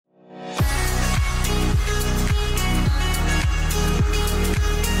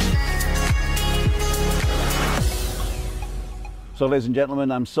So ladies and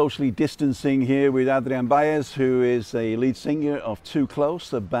gentlemen, I'm socially distancing here with Adrián Baez, who is a lead singer of Too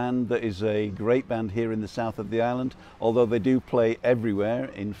Close, a band that is a great band here in the south of the island, although they do play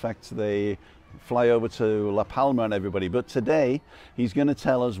everywhere. In fact, they fly over to La Palma and everybody. But today, he's going to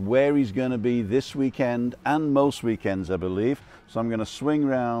tell us where he's going to be this weekend and most weekends, I believe. So I'm going to swing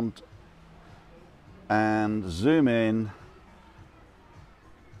round and zoom in.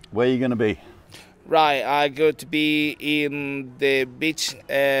 Where are you going to be? Right, I go to be in the beach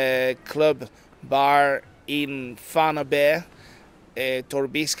club bar in Fana Bay,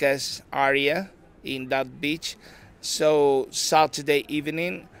 Torbiscas area in that beach. So Saturday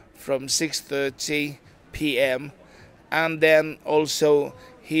evening from 6:30 p.m. and then also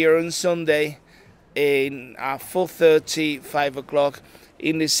here on Sunday in 4:30, 5 o'clock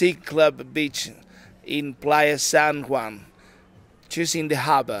in the Sea Club beach in Playa San Juan, just in the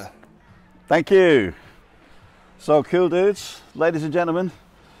harbor. Thank you. So cool, dudes. Ladies and gentlemen,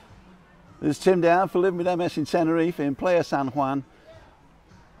 this is Tim Down for Living with MS in Tenerife in Playa San Juan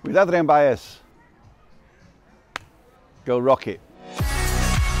with Adrián Baez. Go rock it.